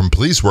transition from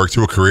police work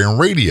to a career in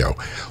radio?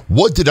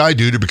 What did I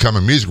do to become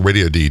a music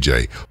radio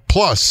DJ?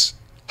 Plus,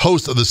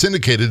 host of the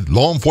syndicated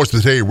Law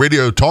Enforcement Today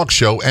radio talk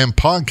show and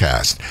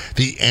podcast?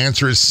 The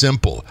answer is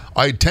simple.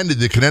 I attended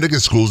the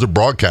Connecticut Schools of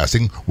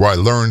Broadcasting, where I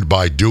learned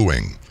by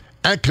doing.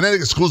 At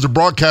Connecticut Schools of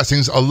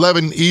Broadcasting's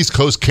 11 East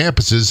Coast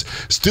campuses,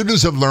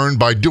 students have learned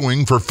by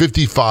doing for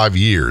 55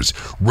 years.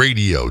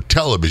 Radio,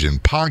 television,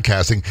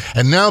 podcasting,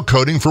 and now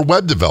coding for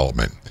web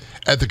development.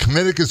 At the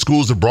Connecticut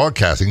Schools of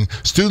Broadcasting,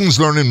 students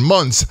learn in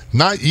months,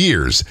 not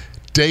years.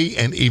 Day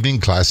and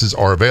evening classes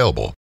are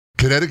available.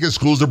 Connecticut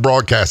Schools of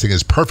Broadcasting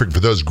is perfect for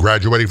those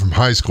graduating from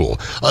high school,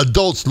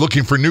 adults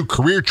looking for new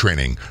career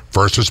training,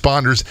 first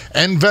responders,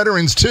 and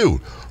veterans too.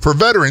 For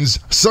veterans,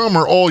 some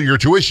or all your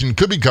tuition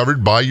could be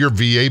covered by your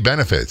VA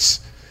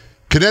benefits.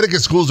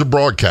 Connecticut Schools of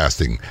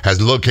Broadcasting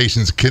has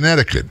locations in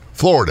Connecticut,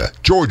 Florida,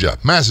 Georgia,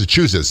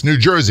 Massachusetts, New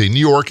Jersey,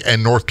 New York,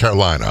 and North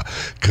Carolina.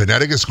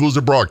 Connecticut Schools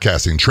of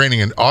Broadcasting,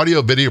 training in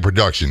audio, video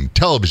production,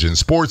 television,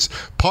 sports,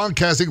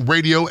 podcasting,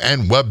 radio,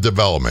 and web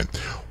development.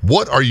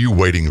 What are you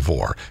waiting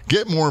for?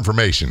 Get more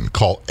information.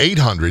 Call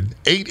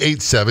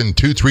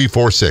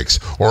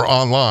 800-887-2346 or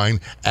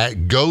online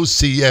at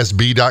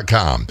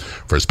gocsb.com.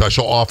 For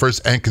special offers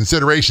and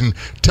consideration,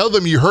 tell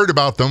them you heard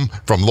about them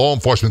from Law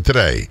Enforcement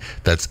Today.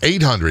 That's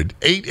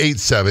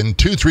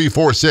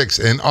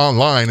 800-887-2346 and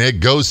online at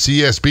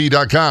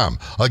gocsb.com.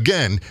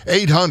 Again,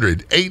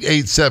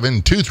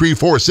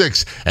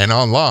 800-887-2346 and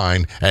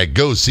online at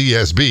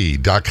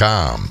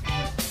gocsb.com.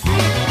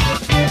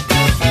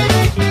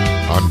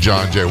 I'm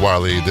John J.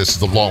 Wiley. This is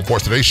the Law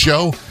Enforcement Today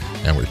show,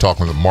 and we're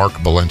talking with Mark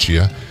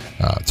Valencia,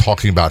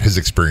 talking about his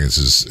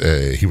experiences.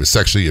 He was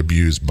sexually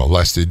abused,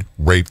 molested,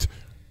 raped,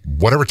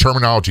 whatever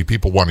terminology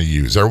people want to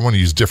use. Everyone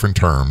uses different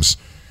terms,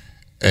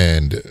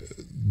 and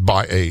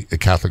by a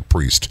Catholic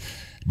priest.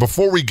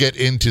 Before we get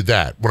into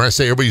that, when I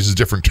say everybody uses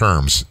different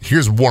terms,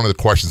 here's one of the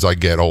questions I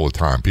get all the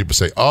time. People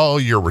say, oh,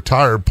 you're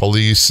retired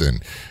police,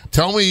 and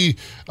tell me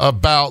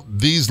about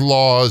these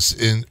laws.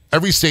 In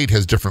every state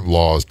has different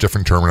laws,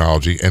 different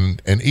terminology,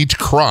 and each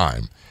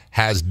crime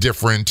has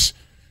different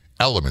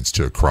elements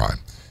to a crime.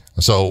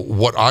 So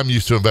what I'm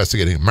used to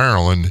investigating in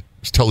Maryland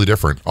is totally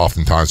different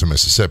oftentimes in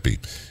Mississippi,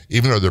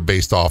 even though they're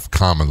based off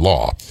common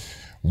law.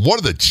 One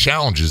of the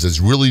challenges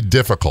is really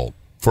difficult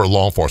for a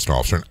law enforcement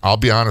officer, and I'll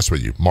be honest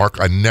with you, Mark,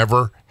 I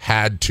never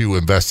had to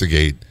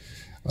investigate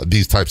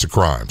these types of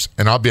crimes.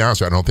 And I'll be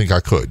honest with you, I don't think I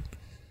could.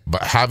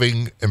 But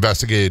having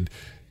investigated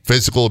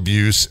physical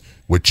abuse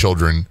with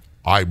children,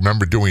 I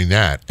remember doing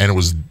that. And it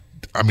was,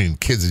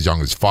 kids as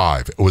young as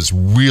 5. It was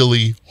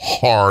really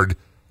hard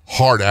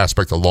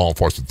aspect of law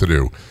enforcement to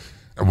do.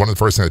 And one of the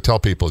first things I tell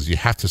people is you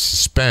have to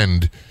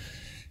suspend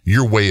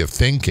your way of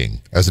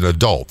thinking as an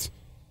adult.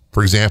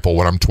 For example,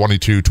 when I'm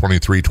 22,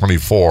 23,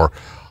 24,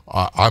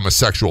 I'm a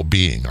sexual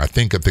being. I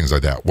think of things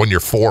like that. When you're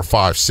 4,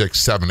 5, 6,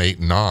 7, 8,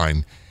 and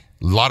 9,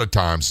 a lot of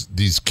times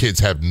these kids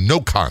have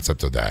no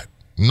concept of that.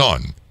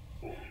 None.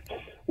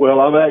 Well,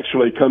 I've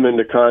actually come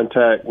into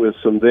contact with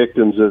some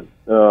victims that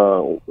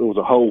it was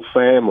a whole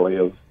family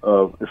of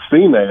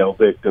female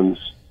victims,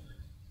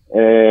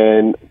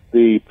 and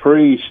the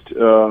priest,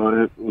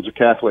 it was a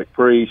Catholic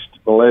priest,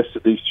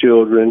 molested these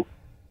children.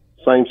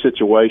 Same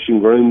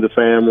situation, groomed the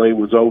family,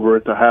 was over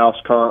at the house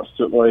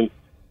constantly,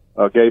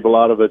 gave a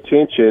lot of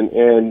attention,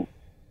 and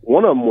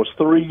one of them was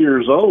 3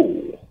 years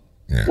old.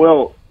 Yeah.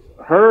 Well,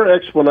 her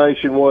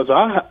explanation was,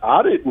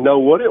 I didn't know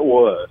what it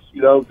was.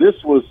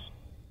 This was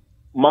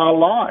my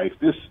life.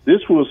 This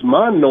was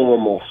my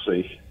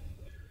normalcy.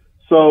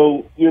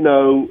 So,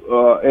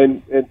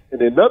 and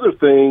another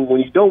thing,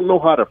 when you don't know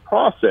how to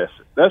process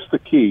it, that's the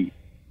key.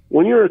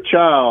 When you're a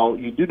child,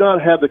 you do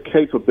not have the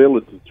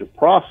capability to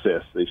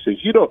process these things.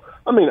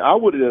 I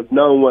wouldn't have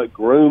known what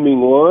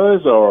grooming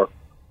was, or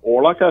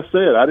like I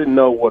said, I didn't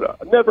know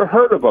I never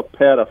heard of a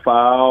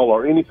pedophile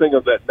or anything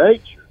of that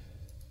nature.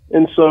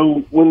 And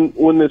so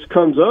when this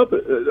comes up,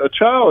 a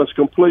child is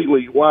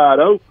completely wide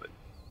open.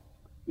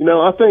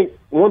 I think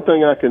one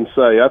thing I can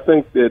say, I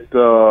think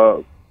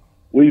that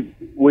we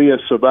as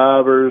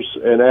survivors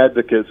and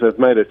advocates have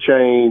made a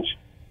change.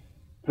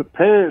 The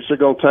parents are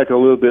going to take a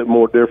little bit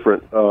more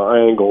different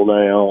angle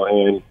now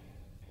and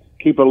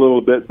keep a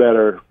little bit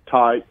better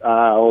tight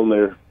eye on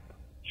their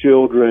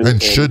children.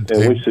 And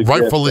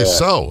rightfully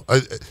so.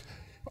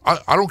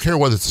 I don't care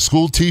whether it's a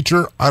school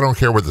teacher. I don't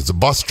care whether it's a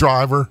bus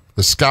driver,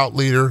 the scout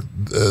leader,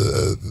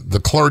 the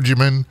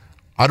clergyman.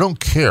 I don't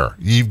care.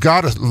 You've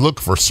got to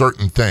look for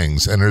certain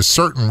things, and there's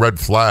certain red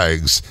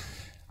flags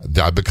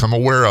that I've become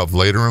aware of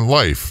later in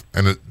life,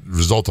 and the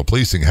result of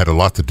policing had a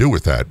lot to do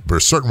with that. But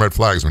there's certain red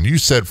flags. When you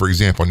said, for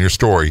example, in your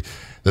story,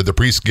 that the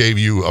priest gave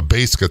you a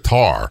bass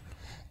guitar,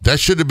 that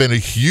should have been a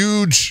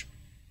huge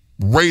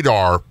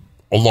radar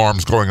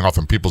alarms going off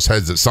in people's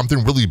heads that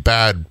something really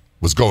bad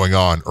was going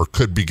on or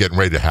could be getting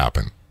ready to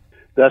happen.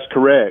 That's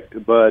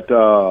correct, but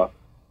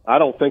I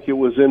don't think it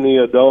was in the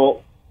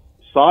adult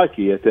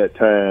psyche at that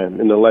time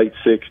in the late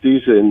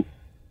 60s, and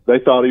they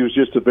thought he was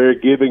just a very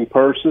giving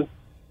person,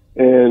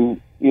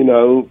 and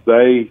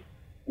they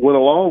went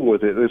along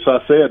with it. As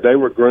I said, they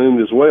were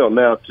groomed as well.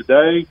 Now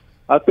today,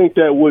 I think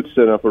that would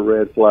set up a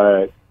red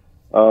flag.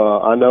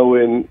 I know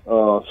in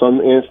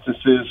some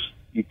instances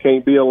you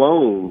can't be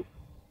alone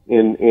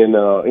in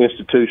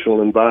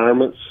institutional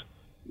environments.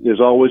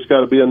 There's always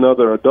got to be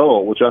another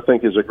adult, which I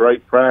think is a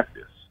great practice.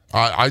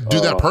 I do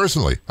that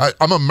personally.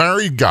 I'm a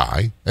married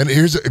guy, and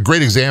here's a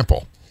great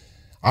example.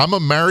 I'm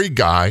a married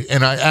guy,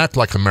 and I act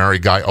like a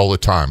married guy all the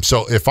time.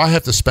 So if I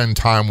have to spend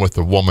time with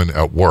a woman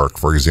at work,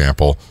 for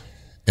example,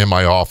 in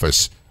my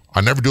office,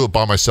 I never do it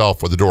by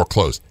myself with the door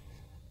closed.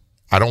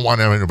 I don't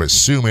want anyone to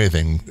assume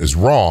anything is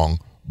wrong,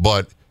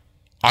 but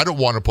I don't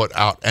want to put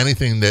out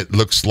anything that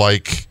looks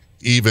like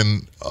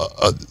even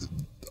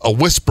a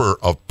whisper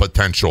of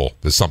potential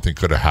that something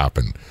could have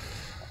happened.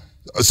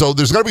 So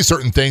there's got to be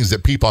certain things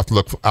that people have to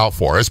look out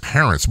for. As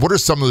parents, what are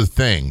some of the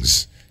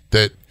things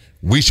that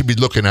we should be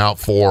looking out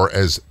for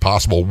as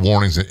possible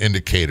warnings and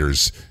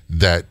indicators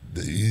that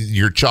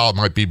your child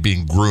might be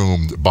being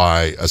groomed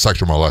by a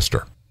sexual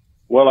molester?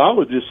 Well, I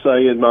would just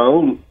say in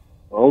my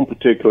own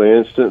particular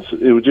instance,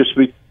 it would just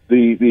be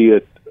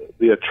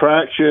the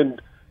attraction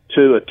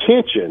to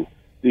attention,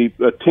 the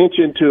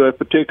attention to a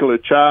particular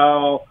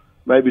child,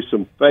 maybe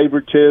some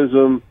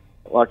favoritism.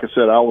 Like I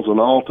said, I was an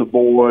altar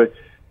boy.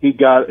 He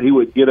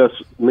would get us,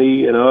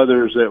 me and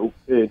others,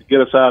 that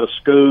get us out of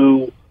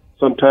school,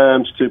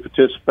 sometimes to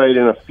participate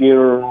in a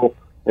funeral,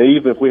 and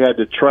even if we had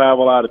to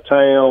travel out of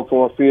town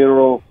for a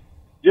funeral,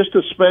 just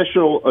a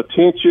special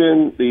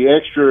attention, the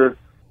extra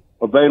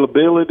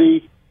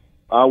availability.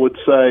 I would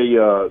say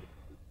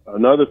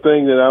another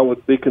thing that I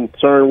would be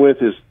concerned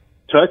with is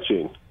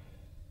touching,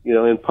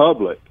 in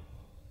public.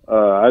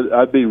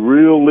 I'd be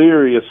real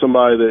leery of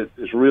somebody that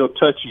is real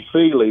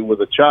touchy-feely with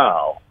a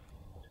child.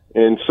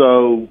 And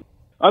so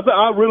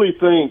I really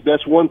think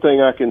that's one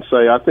thing I can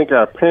say. I think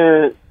our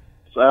parents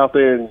out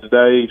there in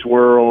today's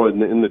world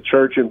and in the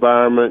church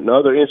environment and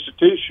other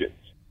institutions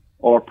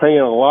are paying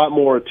a lot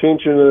more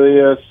attention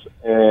to this.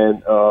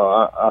 And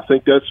I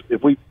think that's,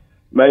 if we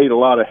made a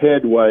lot of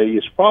headway,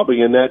 it's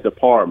probably in that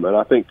department.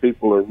 I think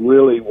people are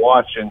really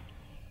watching.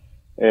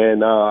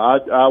 And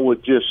I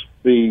would just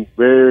be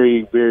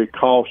very, very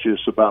cautious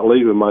about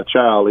leaving my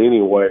child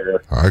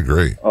anywhere. I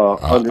agree.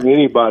 Under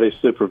anybody's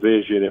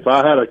supervision. If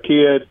I had a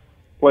kid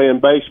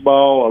playing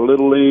baseball or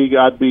Little League,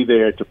 I'd be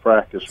there to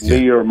practice,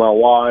 me or my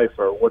wife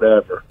or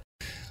whatever.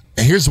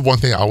 And here's the one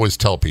thing I always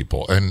tell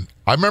people, and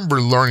I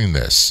remember learning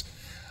this.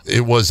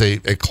 It was a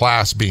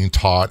class being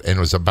taught, and it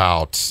was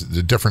about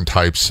the different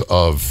types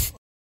of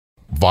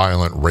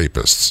violent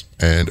rapists.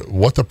 And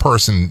what the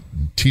person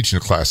teaching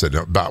the class said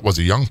about was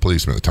a young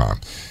policeman at the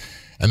time.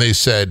 And they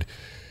said,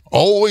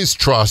 always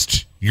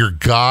trust your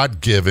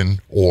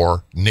God-given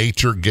or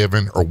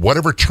nature-given or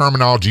whatever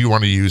terminology you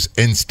want to use,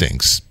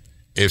 instincts.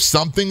 If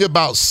something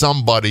about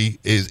somebody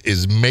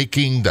is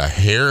making the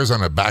hairs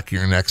on the back of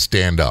your neck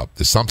stand up,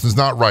 if something's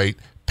not right,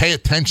 pay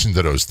attention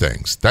to those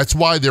things. That's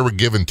why they were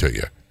given to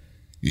you.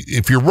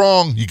 If you're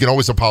wrong, you can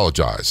always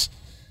apologize.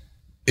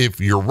 If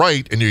you're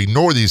right and you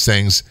ignore these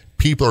things,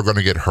 people are going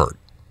to get hurt.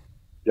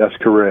 That's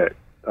correct.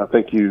 I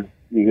think you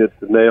hit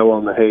the nail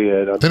on the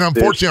head. Then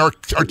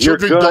unfortunately, our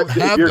children don't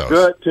have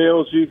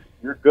those.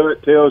 Your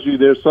gut tells you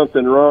there's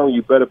something wrong,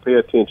 you better pay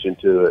attention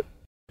to it.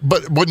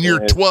 But when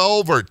you're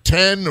 12 or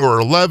 10 or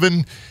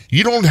 11,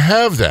 you don't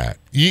have that.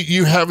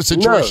 You have a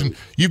situation. No.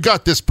 You've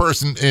got this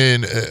person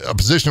in a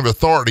position of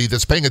authority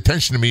that's paying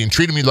attention to me and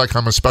treating me like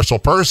I'm a special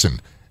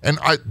person. And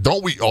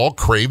don't we all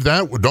crave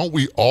that? Don't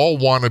we all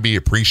want to be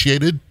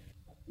appreciated?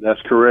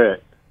 That's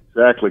correct.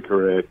 Exactly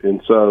correct.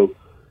 And so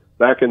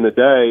back in the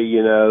day,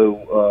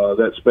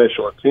 that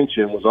special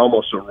attention was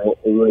almost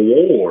a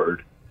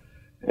reward.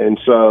 And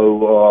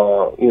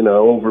so,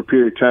 over a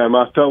period of time,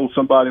 I told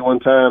somebody one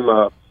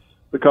time,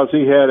 because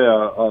he had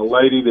a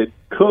lady that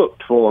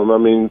cooked for him. I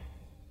mean,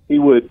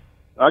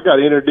 I got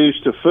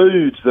introduced to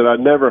foods that I'd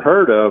never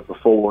heard of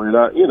before. And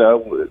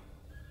it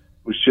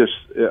was just,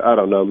 I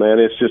don't know, man,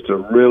 it's just a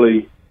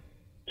really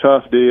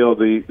tough deal.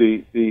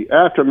 The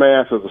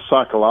aftermath of the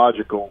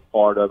psychological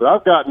part of it.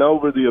 I've gotten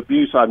over the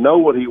abuse. I know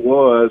what he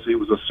was. He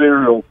was a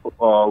serial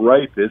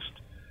rapist,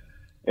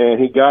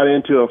 and he got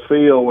into a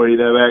field where he'd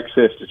have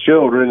access to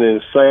children, and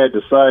it's sad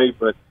to say,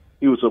 but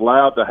he was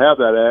allowed to have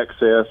that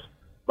access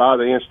by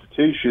the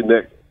institution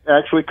that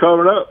actually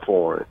covered up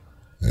for him.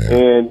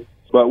 Yeah.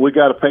 But we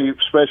got to pay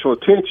special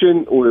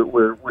attention.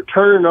 We're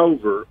turning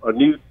over a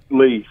new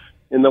leaf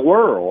in the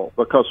world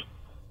because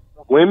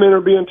women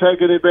are being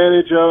taken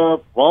advantage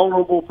of,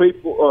 vulnerable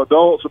people,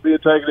 adults are being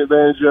taken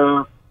advantage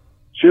of,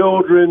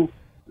 children.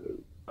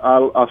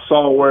 I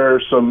saw where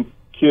some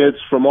kids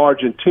from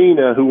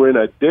Argentina who were in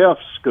a deaf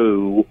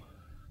school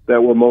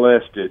that were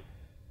molested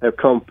have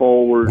come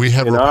forward. We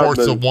have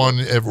reports of one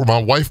where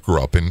my wife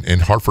grew up in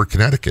Hartford,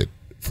 Connecticut,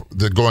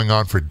 that going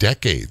on for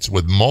decades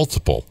with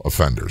multiple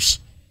offenders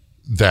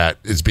that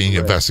is being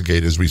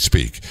investigated as we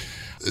speak.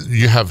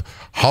 You have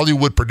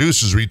Hollywood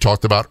producers we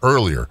talked about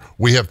earlier.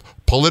 We have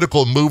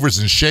political movers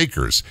and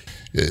shakers.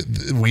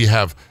 We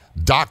have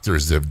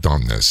doctors that have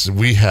done this.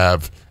 We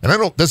have,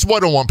 and that's why I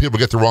don't want people to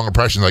get the wrong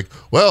impression, like,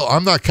 well,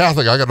 I'm not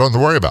Catholic, I got nothing to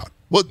worry about.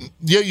 Well,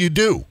 yeah, you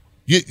do.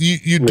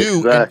 You do.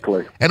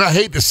 Exactly. And I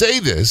hate to say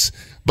this,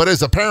 but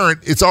as a parent,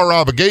 it's our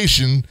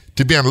obligation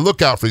to be on the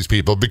lookout for these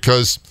people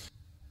because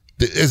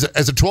as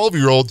a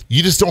 12-year-old,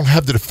 you just don't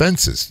have the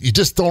defenses. You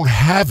just don't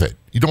have it.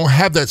 You don't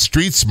have that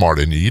street smart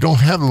in you. You don't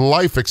have the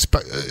life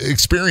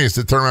experience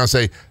to turn around and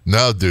say,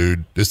 no,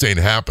 dude, this ain't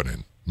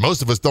happening.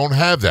 Most of us don't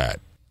have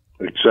that.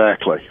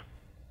 Exactly.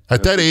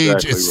 At that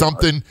age, it's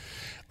something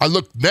I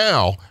look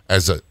now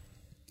as a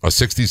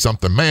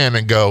 60-something man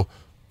and go,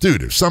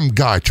 Dude, if some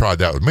guy tried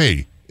that with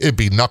me, it'd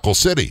be Knuckle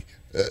City.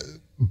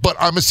 But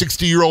I'm a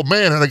 60-year-old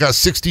man, and I got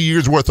 60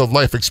 years worth of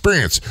life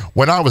experience.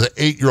 When I was an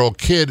 8-year-old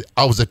kid,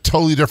 I was a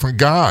totally different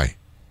guy.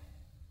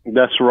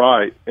 That's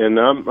right. And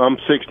I'm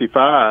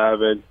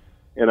 65, and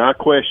I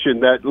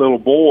questioned that little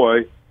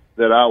boy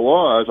that I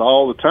was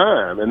all the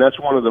time. And that's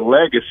one of the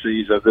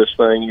legacies of this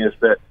thing is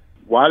that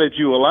why did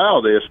you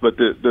allow this? But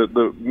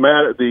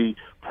the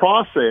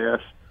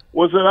process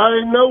was that I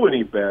didn't know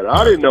any better.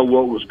 I didn't know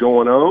what was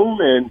going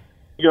on, and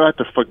you have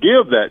to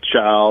forgive that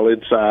child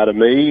inside of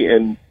me.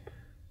 And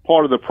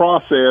part of the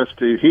process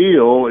to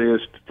heal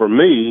is, for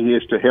me,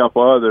 is to help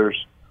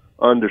others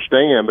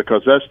understand,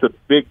 because that's the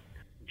big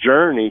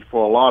journey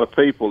for a lot of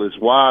people is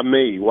why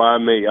me? Why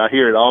me? I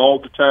hear it all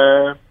the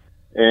time,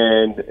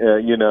 and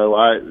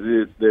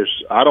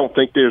I don't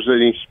think there's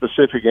any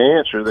specific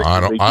answer that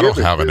can be given. I don't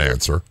have an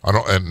answer.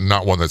 And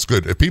not one that's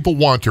good. If people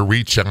want to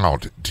reach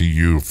out to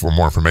you for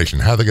more information,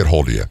 how do they get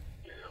hold of you?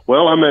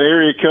 Well, I'm at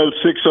area code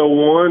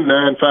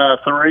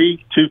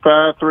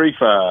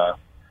 601-953-2535.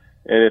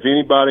 And if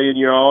anybody in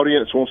your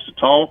audience wants to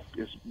talk,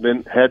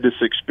 had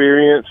this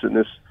experience and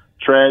this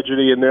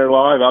tragedy in their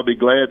life, I'll be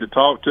glad to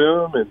talk to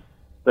them. And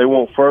they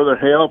want further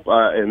help,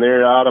 and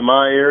they're out of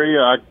my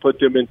area, I can put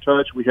them in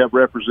touch. We have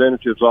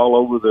representatives all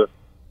over the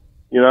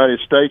United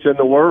States and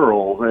the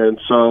world. And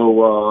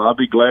so I'll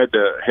be glad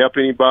to help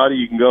anybody.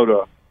 You can go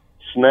to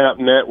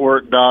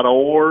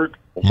snapnetwork.org.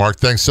 Mark,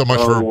 thanks so much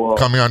for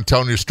coming on and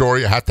telling your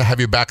story. I have to have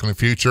you back in the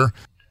future.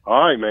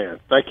 All right, man.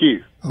 Thank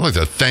you. I'd like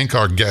to thank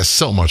our guests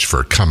so much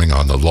for coming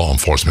on the Law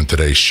Enforcement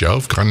Today show.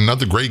 We've got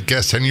another great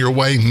guest heading your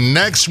way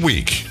next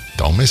week.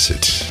 Don't miss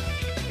it.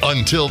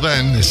 Until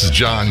then, this is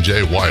John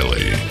J.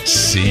 Wiley.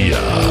 See ya.